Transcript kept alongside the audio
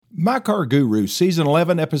My Car Guru, Season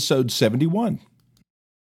 11, Episode 71.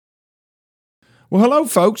 Well, hello,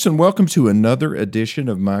 folks, and welcome to another edition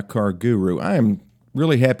of My Car Guru. I am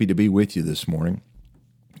really happy to be with you this morning.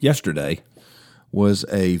 Yesterday was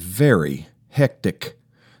a very hectic,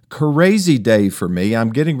 crazy day for me.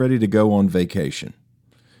 I'm getting ready to go on vacation,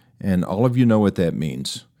 and all of you know what that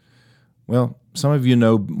means. Well, some of you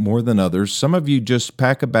know more than others. Some of you just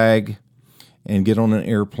pack a bag and get on an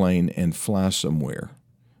airplane and fly somewhere.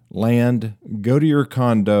 Land, go to your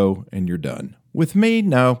condo, and you're done. With me,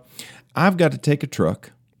 no. I've got to take a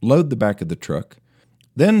truck, load the back of the truck,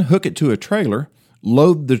 then hook it to a trailer,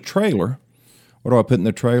 load the trailer. What do I put in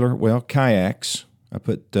the trailer? Well, kayaks. I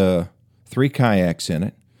put 3 kayaks in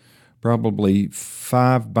it, probably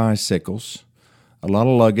 5 bicycles, a lot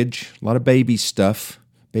of luggage, a lot of baby stuff,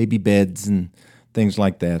 baby beds and things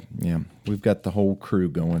like that. Yeah, we've got the whole crew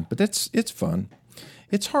going, but it's fun.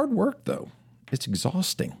 It's hard work, though. It's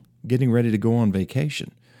exhausting getting ready to go on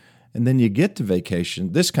vacation. And then you get to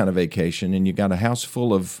vacation, this kind of vacation, and you got a house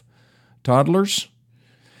full of toddlers.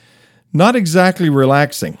 Not exactly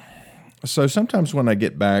relaxing. So sometimes when I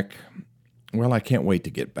get back, well, I can't wait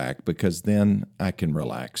to get back because then I can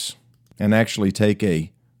relax and actually take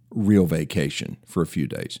a real vacation for a few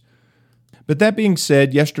days. But that being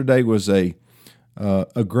said, yesterday was a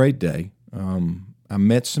great day. I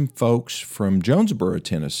met some folks from Jonesboro,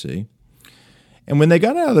 Tennessee. And when they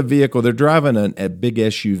got out of the vehicle, they're driving a big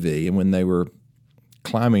SUV, and when they were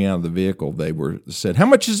climbing out of the vehicle, they said, "How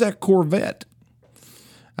much is that Corvette?"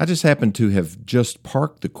 I just happened to have just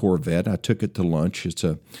parked the Corvette. I took it to lunch. It's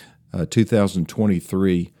a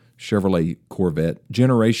 2023 Chevrolet Corvette,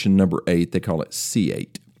 generation number 8. They call it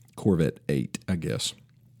C8, Corvette 8, I guess.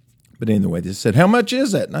 But anyway, they said, "How much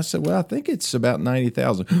is that?" And I said, "Well, I think it's about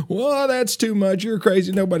 $90,000. "Well, that's too much. You're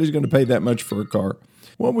crazy. Nobody's going to pay that much for a car.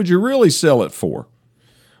 What would you really sell it for?"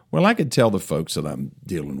 Well, I could tell the folks that I'm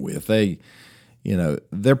dealing with,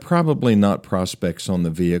 they're probably not prospects on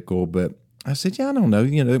the vehicle, but I said, "Yeah, I don't know.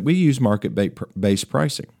 We use market-based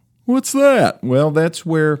pricing." "What's that?" "Well, that's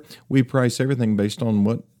where we price everything based on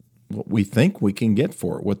what we think we can get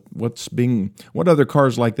for it, what other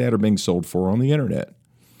cars like that are being sold for on the internet."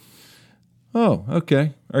 "Oh,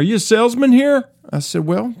 okay. Are you a salesman here?" I said,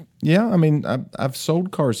 "Well, yeah. I mean, I've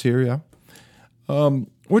sold cars here, yeah."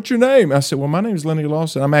 "What's your name?" I said, "Well, my name is Lenny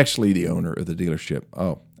Lawson. I'm actually the owner of the dealership."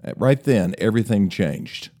 Oh, right then, everything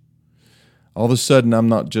changed. All of a sudden, I'm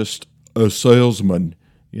not just a salesman.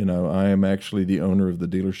 I am actually the owner of the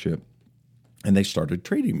dealership. And they started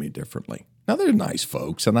treating me differently. Now, they're nice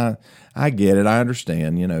folks, and I get it. I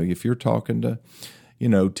understand. If you're talking to,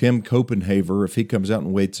 Tim Copenhaver, if he comes out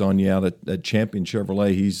and waits on you out at Champion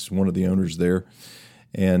Chevrolet, he's one of the owners there.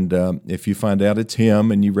 And if you find out it's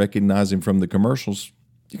him and you recognize him from the commercials,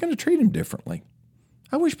 you're going to treat him differently.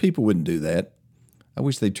 I wish people wouldn't do that. I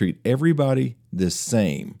wish they'd treat everybody the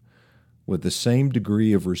same, with the same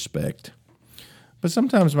degree of respect. But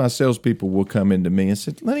sometimes my salespeople will come into me and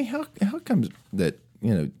say, "Lenny, how comes that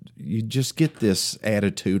you just get this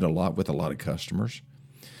attitude a lot with a lot of customers?"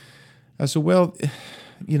 I said, "Well,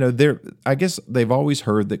 I guess they've always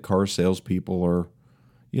heard that car salespeople are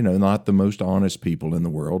not the most honest people in the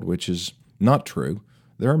world," which is not true.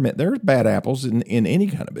 There are bad apples in any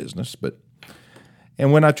kind of business,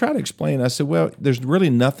 and when I try to explain, I said, "Well, there's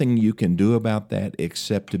really nothing you can do about that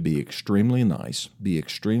except to be extremely nice, be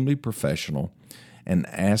extremely professional, and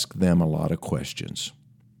ask them a lot of questions.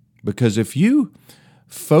 Because if you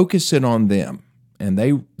focus it on them and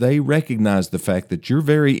they recognize the fact that you're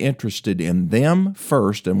very interested in them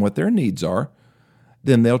first and what their needs are,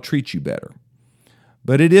 then they'll treat you better."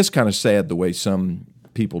 But it is kind of sad the way some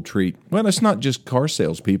people treat, well, it's not just car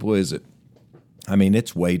salespeople, is it? I mean,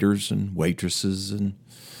 it's waiters and waitresses and,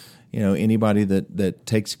 anybody that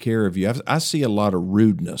takes care of you. I see a lot of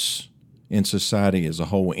rudeness in society as a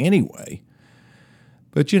whole anyway.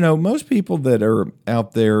 But, most people that are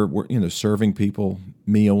out there, serving people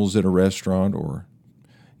meals at a restaurant or,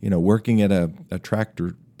 working at a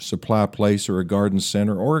tractor supply place or a garden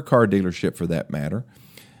center or a car dealership for that matter,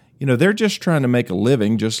 they're just trying to make a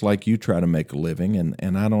living just like you try to make a living,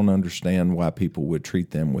 and I don't understand why people would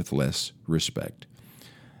treat them with less respect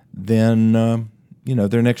than,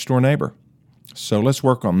 their next-door neighbor. So let's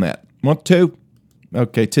work on that. Want to?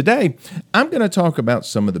 Okay, today I'm going to talk about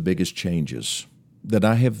some of the biggest changes that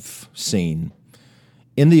I have seen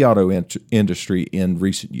in the auto industry in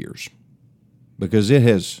recent years because it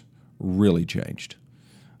has really changed.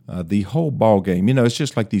 The whole ball game, it's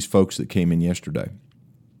just like these folks that came in yesterday.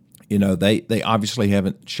 They obviously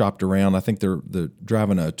haven't shopped around. I think they're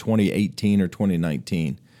driving a 2018 or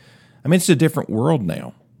 2019. I mean, it's a different world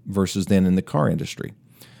now versus then in the car industry.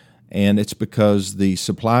 And it's because the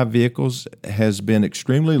supply of vehicles has been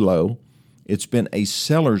extremely low. It's been a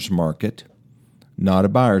seller's market, not a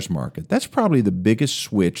buyer's market. That's probably the biggest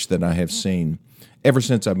switch that I have seen ever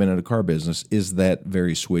since I've been in the car business, is that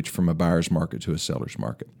very switch from a buyer's market to a seller's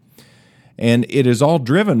market. And it is all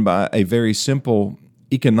driven by a very simple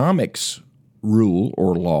economics rule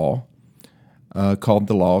or law called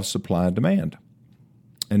the law of supply and demand.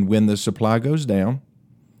 And when the supply goes down,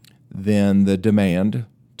 then the demand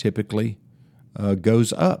typically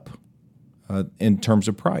goes up in terms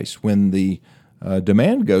of price. When the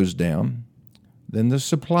demand goes down, then the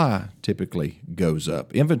supply typically goes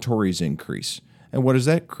up. Inventories increase. And what does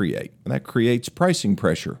that create? That creates pricing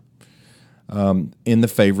pressure in the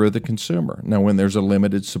favor of the consumer. Now, when there's a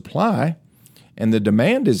limited supply and the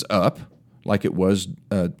demand is up, like it was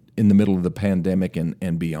in the middle of the pandemic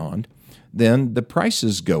and beyond, then the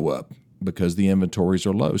prices go up because the inventories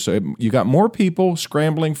are low. So you got more people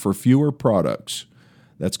scrambling for fewer products.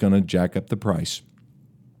 That's going to jack up the price.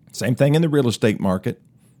 Same thing in the real estate market,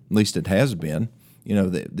 at least it has been. You know,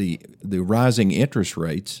 the rising interest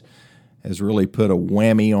rates has really put a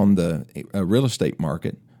whammy on the real estate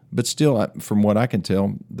market. But still, from what I can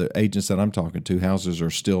tell, the agents that I'm talking to, houses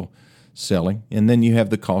are still selling. And then you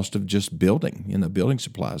have the cost of just building, building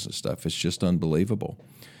supplies and stuff. It's just unbelievable.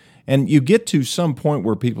 And you get to some point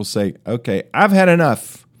where people say, okay, I've had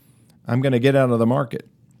enough. I'm going to get out of the market.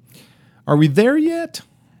 Are we there yet?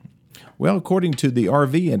 Well, according to the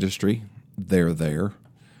RV industry, they're there.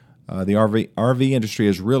 The RV industry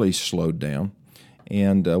has really slowed down.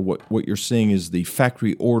 And what you're seeing is the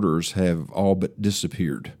factory orders have all but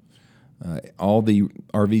disappeared. All the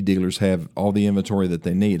RV dealers have all the inventory that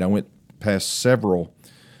they need. I went past several,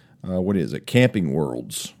 Camping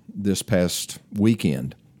Worlds this past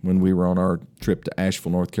weekend. When we were on our trip to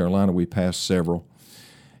Asheville, North Carolina, we passed several.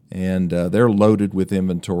 And they're loaded with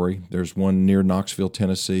inventory. There's one near Knoxville,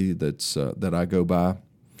 Tennessee that I go by,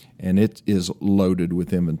 and it is loaded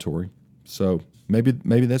with inventory. So maybe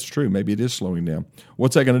that's true. Maybe it is slowing down.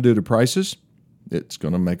 What's that going to do to prices? It's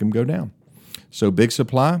going to make them go down. So big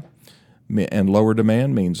supply and lower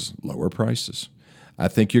demand means lower prices. I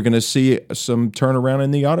think you're going to see some turnaround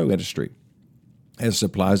in the auto industry. As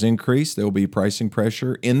supplies increase, there will be pricing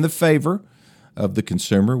pressure in the favor of the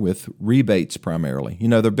consumer with rebates primarily.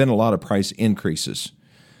 There have been a lot of price increases,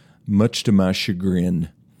 much to my chagrin.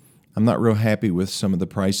 I'm not real happy with some of the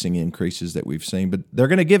pricing increases that we've seen, but they're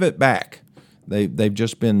going to give it back. They've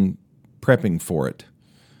just been prepping for it,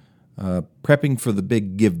 prepping for the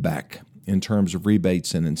big give back in terms of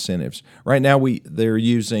rebates and incentives. Right now, they're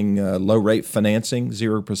using low rate financing,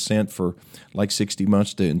 0% for like 60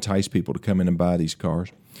 months to entice people to come in and buy these cars.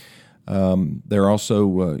 They're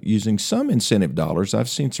also using some incentive dollars. I've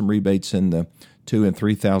seen some rebates in the $2,000 and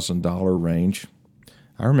 $3,000 range.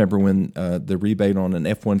 I remember when the rebate on an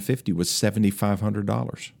F-150 was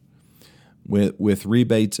 $7,500. With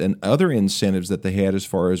rebates and other incentives that they had as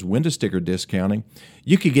far as window sticker discounting,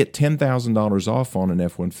 you could get $10,000 off on an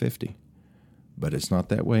F-150. But it's not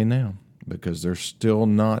that way now because they still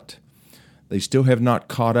have not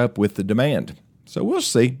caught up with the demand. So we'll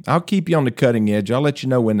see. I'll keep you on the cutting edge. I'll let you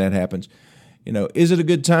know when that happens. Is it a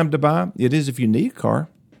good time to buy? It is if you need a car.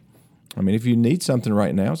 If you need something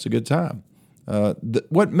right now, it's a good time.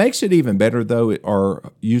 What makes it even better, though, are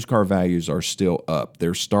used car values are still up.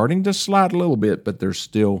 They're starting to slide a little bit, but they're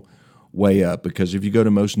still way up because if you go to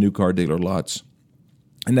most new car dealer lots,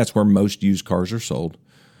 and that's where most used cars are sold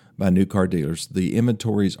by new car dealers, the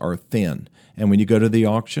inventories are thin. And when you go to the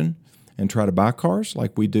auction and try to buy cars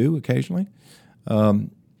like we do occasionally,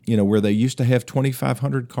 where they used to have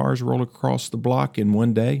 2,500 cars roll across the block in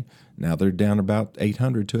one day, now they're down about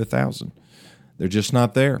 800 to 1,000. They're just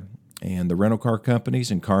not there. And the rental car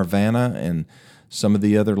companies and Carvana and some of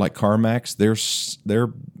the other like CarMax, they're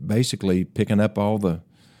basically picking up all the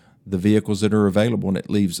vehicles that are available, and it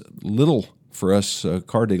leaves little for us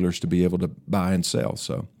car dealers to be able to buy and sell.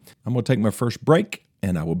 So I'm going to take my first break,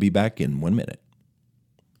 and I will be back in 1 minute.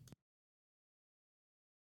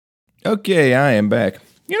 Okay, I am back.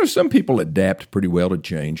 Some people adapt pretty well to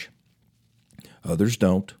change. Others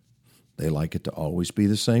don't. They like it to always be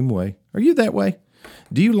the same way. Are you that way?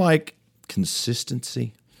 Do you like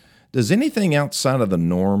consistency? Does anything outside of the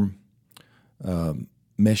norm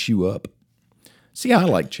mess you up? See, I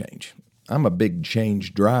like change. I'm a big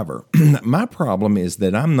change driver. My problem is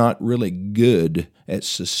that I'm not really good at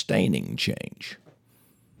sustaining change.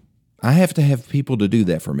 I have to have people to do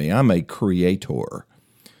that for me. I'm a creator.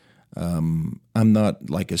 I'm not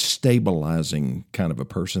like a stabilizing kind of a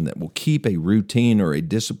person that will keep a routine or a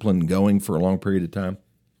discipline going for a long period of time.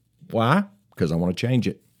 Why? Because I want to change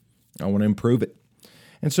it. I want to improve it.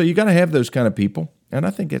 And so you got to have those kind of people, and I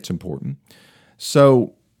think that's important.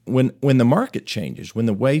 So when the market changes, when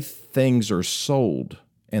the way things are sold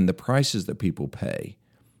and the prices that people pay,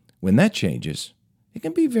 when that changes, it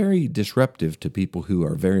can be very disruptive to people who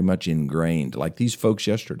are very much ingrained, like these folks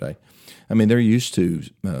yesterday. I mean, they're used to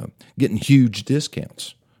getting huge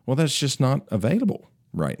discounts. Well, that's just not available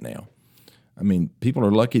right now. I mean, people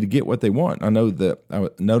are lucky to get what they want. I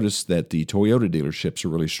noticed that the Toyota dealerships are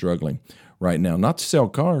really struggling right now, not to sell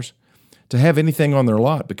cars, to have anything on their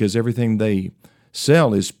lot, because everything they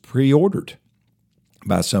sell is pre-ordered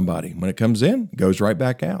by somebody. When it comes in, it goes right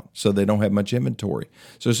back out, so they don't have much inventory.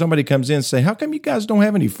 So somebody comes in and say, how come you guys don't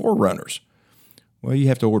have any 4Runners? Well, you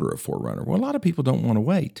have to order a 4Runner. Well, a lot of people don't want to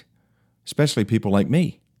wait, especially people like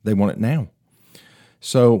me. They want it now.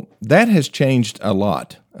 So that has changed a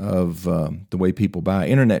lot of the way people buy.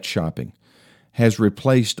 Internet shopping has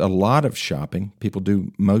replaced a lot of shopping. People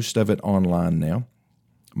do most of it online now.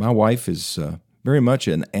 My wife is very much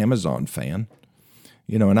an Amazon fan.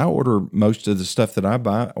 And I order most of the stuff that I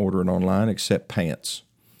buy, I order it online except pants.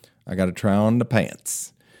 I got to try on the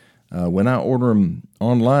pants. When I order them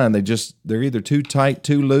online, they're either too tight,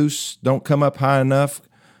 too loose, don't come up high enough,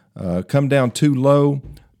 come down too low,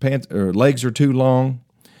 pants or legs are too long.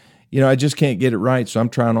 I just can't get it right, so I'm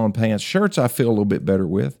trying on pants. Shirts I feel a little bit better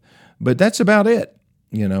with, but that's about it.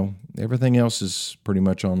 Everything else is pretty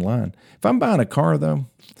much online. If I'm buying a car, though,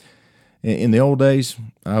 in the old days,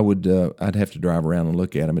 I'd have to drive around and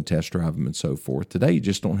look at them and test drive them and so forth. Today, you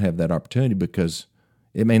just don't have that opportunity because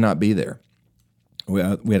it may not be there. We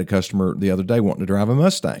had a customer the other day wanting to drive a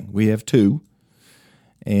Mustang. We have 2,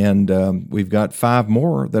 and we've got 5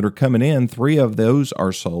 more that are coming in. 3 of those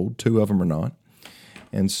are sold, 2 of them are not.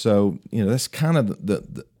 And so, that's kind of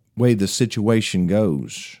the way the situation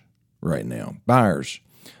goes right now. Buyers,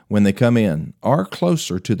 when they come in, are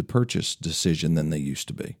closer to the purchase decision than they used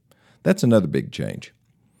to be. That's another big change.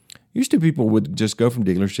 Used to, people would just go from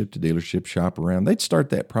dealership to dealership, shop around. They'd start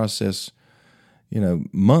that process,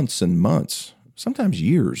 months and months, sometimes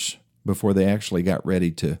years, before they actually got ready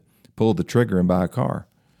to pull the trigger and buy a car.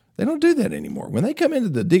 They don't do that anymore. When they come into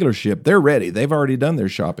the dealership, they're ready. They've already done their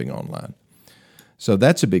shopping online. So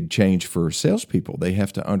that's a big change for salespeople. They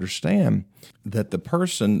have to understand that the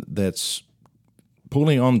person that's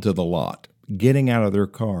pulling onto the lot, getting out of their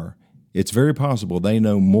car, it's very possible they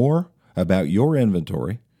know more about your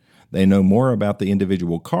inventory, they know more about the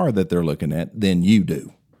individual car that they're looking at than you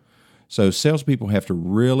do. So salespeople have to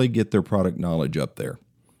really get their product knowledge up there.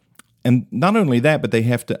 And not only that, but they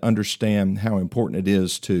have to understand how important it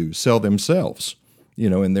is to sell themselves,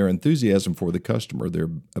 and their enthusiasm for the customer, their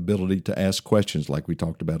ability to ask questions like we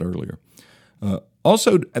talked about earlier.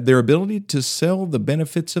 Also, their ability to sell the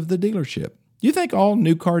benefits of the dealership. You think all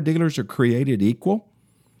new car dealers are created equal?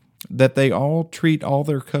 That they all treat all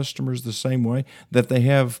their customers the same way? That they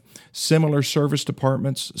have similar service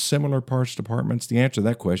departments, similar parts departments? The answer to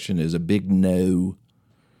that question is a big no.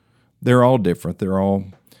 They're all different.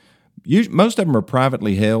 Most of them are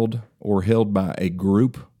privately held or held by a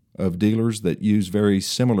group of dealers that use very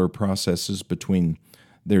similar processes between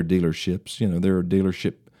their dealerships. There are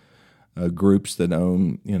dealership groups that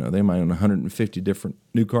own, they might own 150 different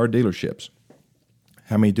new car dealerships.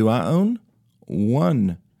 How many do I own?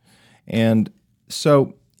 1. And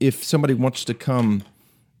so if somebody wants to come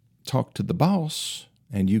talk to the boss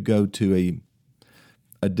and you go to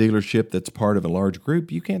a dealership that's part of a large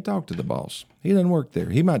group, you can't talk to the boss. He doesn't work there.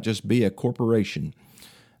 He might just be a corporation,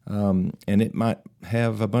 and it might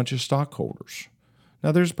have a bunch of stockholders.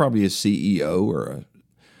 Now, there's probably a CEO or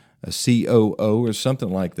a COO or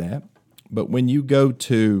something like that. But when you go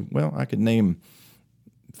to, I could name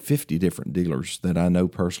 50 different dealers that I know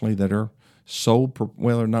personally that are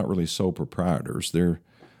they're not really sole proprietors.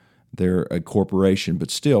 They're a corporation,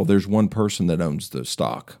 but still there's one person that owns the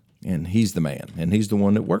stock, and he's the man, and he's the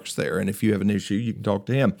one that works there. And if you have an issue, you can talk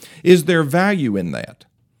to him. Is there value in that?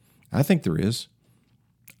 I think there is.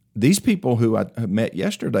 These people who I met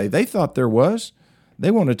yesterday, they thought there was.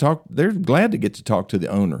 They want to talk. They're glad to get to talk to the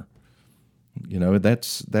owner.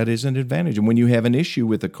 That is an advantage. And when you have an issue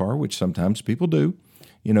with a car, which sometimes people do,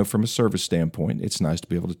 from a service standpoint, it's nice to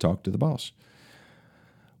be able to talk to the boss.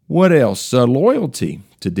 What else? Loyalty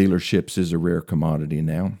to dealerships is a rare commodity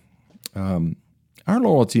now. Our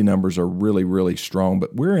loyalty numbers are really, really strong,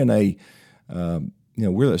 but we're in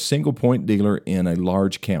we're a single point dealer in a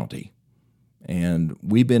large county, and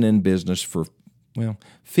we've been in business for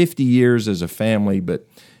 50 years as a family. But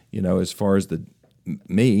as far as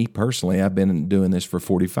me personally, I've been doing this for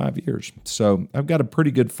 45 years, so I've got a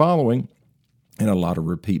pretty good following and a lot of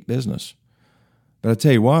repeat business. But I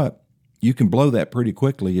tell you what, you can blow that pretty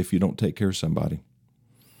quickly if you don't take care of somebody.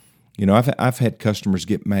 I've had customers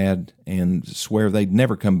get mad and swear they'd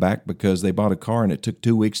never come back because they bought a car and it took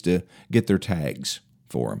 2 weeks to get their tags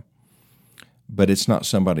for them. But it's not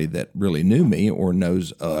somebody that really knew me or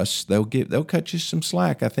knows us. They'll cut you some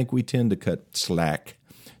slack. I think we tend to cut slack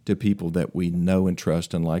to people that we know and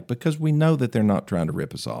trust and like because we know that they're not trying to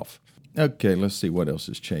rip us off. Okay, let's see what else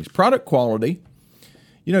has changed. Product quality.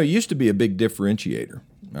 It used to be a big differentiator.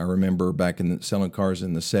 I remember back in selling cars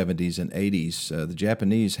in the 70s and 80s, the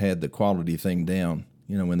Japanese had the quality thing down.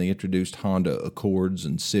 When they introduced Honda Accords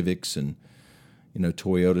and Civics and,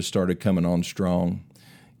 Toyota started coming on strong.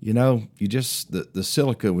 The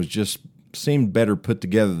silica was just seemed better put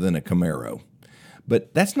together than a Camaro.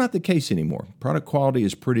 But that's not the case anymore. Product quality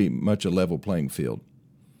is pretty much a level playing field.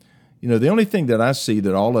 The only thing that I see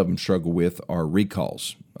that all of them struggle with are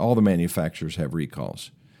recalls. All the manufacturers have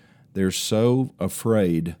recalls. They're so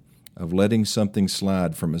afraid of letting something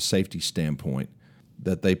slide from a safety standpoint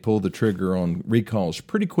that they pull the trigger on recalls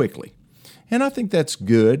pretty quickly. And I think that's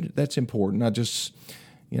good. That's important. I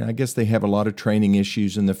guess they have a lot of training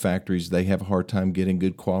issues in the factories. They have a hard time getting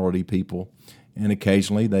good quality people. And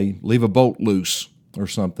occasionally they leave a bolt loose or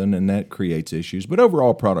something, and that creates issues. But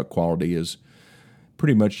overall product quality is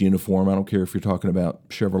pretty much uniform. I don't care if you're talking about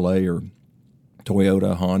Chevrolet or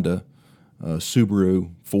Toyota, Honda,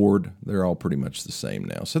 Subaru, Ford. They're all pretty much the same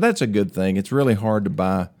now. So that's a good thing. It's really hard to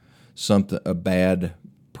buy a bad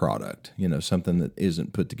product, something that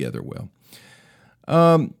isn't put together well.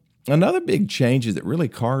 Another big change is that really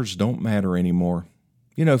cars don't matter anymore.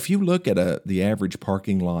 If you look at the average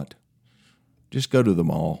parking lot, just go to the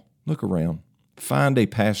mall, look around, find a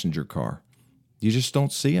passenger car. You just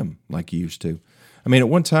don't see them like you used to. At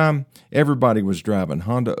one time, everybody was driving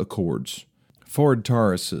Honda Accords, Ford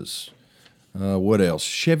Tauruses, what else?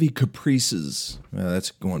 Chevy Caprices.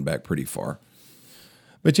 That's going back pretty far.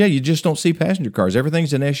 But yeah, you just don't see passenger cars.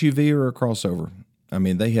 Everything's an SUV or a crossover.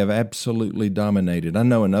 They have absolutely dominated. I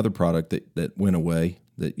know another product that went away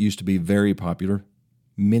that used to be very popular,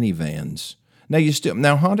 minivans.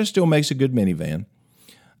 Now Honda still makes a good minivan.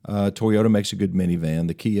 Toyota makes a good minivan.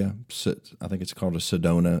 The Kia, I think it's called a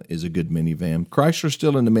Sedona, is a good minivan. Chrysler's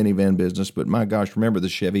still in the minivan business, but my gosh, remember the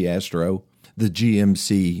Chevy Astro, the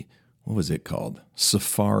GMC, what was it called?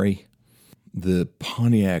 Safari, the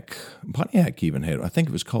Pontiac even had, I think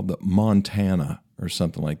it was called the Montana or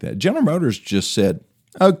something like that. General Motors just said,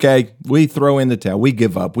 okay, we throw in the towel. We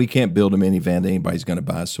give up. We can't build a minivan that anybody's going to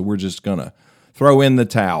buy, so we're just going to throw in the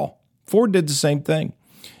towel. Ford did the same thing.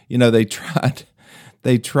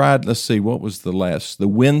 They tried, let's see, what was the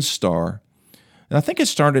Windstar. And I think it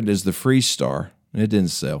started as the Freestar, and it didn't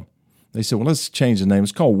sell. They said, well, let's change the name.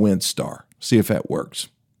 It's called Windstar. See if that works.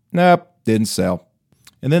 Nope, didn't sell.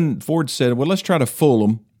 And then Ford said, well, let's try to fool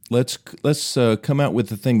them. Let's come out with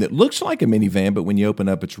the thing that looks like a minivan, but when you open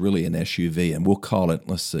up, it's really an SUV. And we'll call it,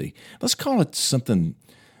 let's call it something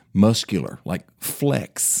muscular, like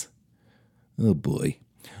Flex. Oh, boy.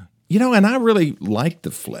 And I really liked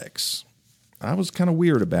the Flex. I was kind of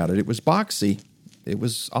weird about it. It was boxy. It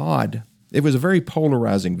was odd. It was a very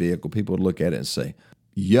polarizing vehicle. People would look at it and say,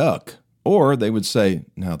 yuck. Or they would say,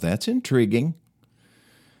 now that's intriguing.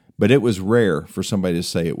 But it was rare for somebody to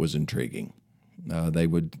say it was intriguing. They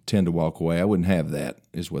would tend to walk away. I wouldn't have that,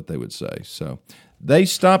 is what they would say. So they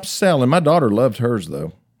stopped selling. My daughter loved hers,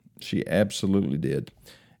 though. She absolutely did.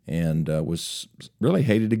 And was really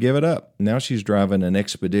hated to give it up. Now she's driving an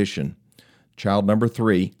Expedition, child number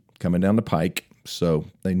 3, coming down the pike. So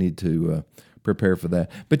they need to prepare for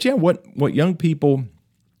that. But yeah, what young people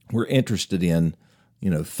were interested in,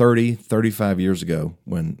 30, 35 years ago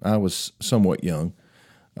when I was somewhat young,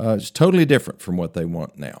 is totally different from what they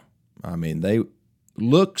want now.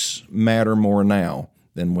 Looks matter more now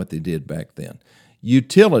than what they did back then.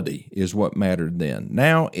 Utility is what mattered then.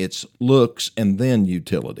 Now it's looks and then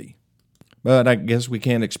utility. But I guess we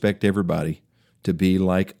can't expect everybody to be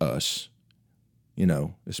like us,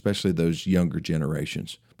 especially those younger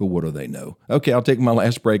generations. But what do they know? Okay, I'll take my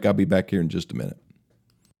last break. I'll be back here in just a minute.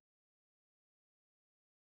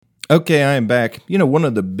 Okay, I am back. One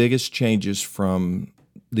of the biggest changes from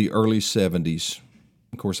the early 70s,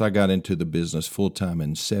 of course, I got into the business full-time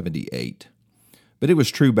in 78, but it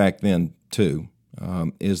was true back then too,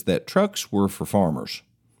 is that trucks were for farmers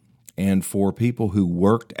and for people who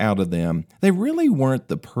worked out of them. They really weren't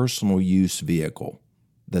the personal use vehicle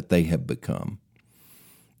that they have become.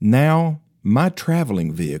 Now, my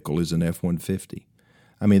traveling vehicle is an F-150.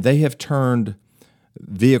 They have turned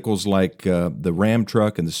vehicles like the Ram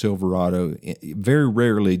truck and the Silverado, very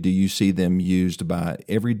rarely do you see them used by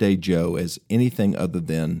everyday Joe as anything other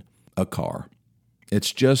than a car.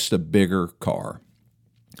 It's just a bigger car.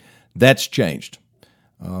 That's changed.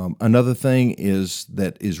 Another thing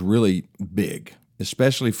that is really big,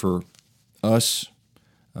 especially for us,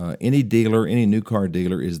 any dealer, any new car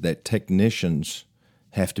dealer, is that technicians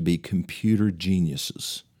have to be computer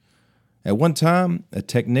geniuses. At one time, a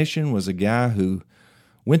technician was a guy who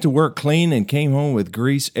went to work clean and came home with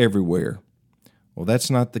grease everywhere. Well,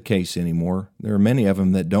 that's not the case anymore. There are many of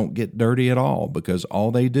them that don't get dirty at all because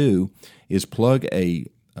all they do is plug a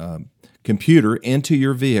computer into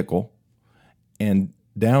your vehicle and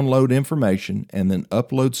download information and then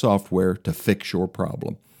upload software to fix your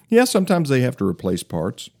problem. Yeah, sometimes they have to replace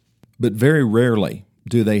parts, but very rarely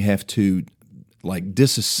do they have to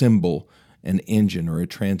disassemble an engine or a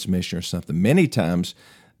transmission or something. Many times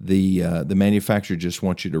the manufacturer just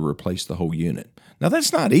wants you to replace the whole unit. Now,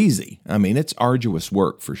 that's not easy. I mean, it's arduous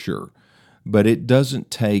work for sure, but it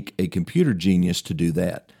doesn't take a computer genius to do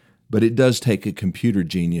that. But it does take a computer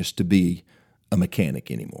genius to be a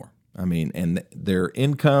mechanic anymore. I mean, and their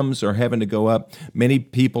incomes are having to go up. Many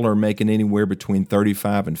people are making anywhere between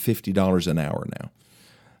 $35 and $50 an hour now.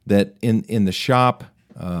 That in the shop,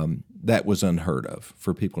 that was unheard of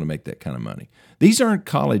for people to make that kind of money. These aren't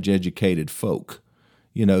college-educated folk.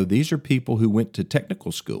 You know, these are people who went to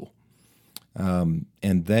technical school, and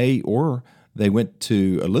they went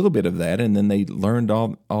to a little bit of that, and then they learned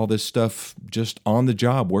all this stuff just on the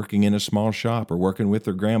job, working in a small shop or working with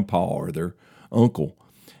their grandpa or their uncle.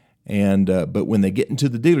 And but when they get into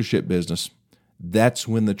the dealership business, that's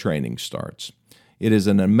when the training starts. It is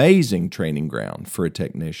an amazing training ground for a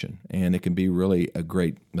technician, and it can be really a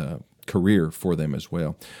great career for them as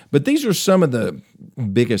well. But these are some of the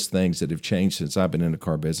biggest things that have changed since I've been in the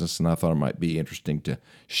car business, and I thought it might be interesting to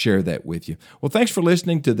share that with you. Well, thanks for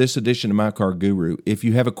listening to this edition of My Car Guru. If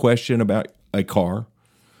you have a question about a car,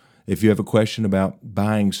 if you have a question about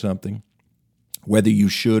buying something, whether you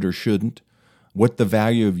should or shouldn't, what the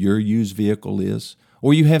value of your used vehicle is,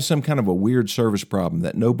 or you have some kind of a weird service problem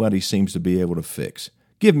that nobody seems to be able to fix,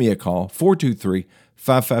 give me a call,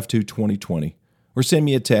 423-552-2020, or send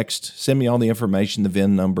me a text. Send me all the information, the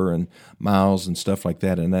VIN number and miles and stuff like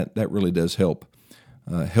that, and that really does help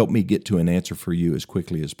me get to an answer for you as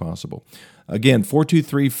quickly as possible. Again,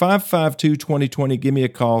 423-552-2020. Give me a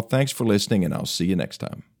call. Thanks for listening, and I'll see you next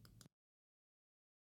time.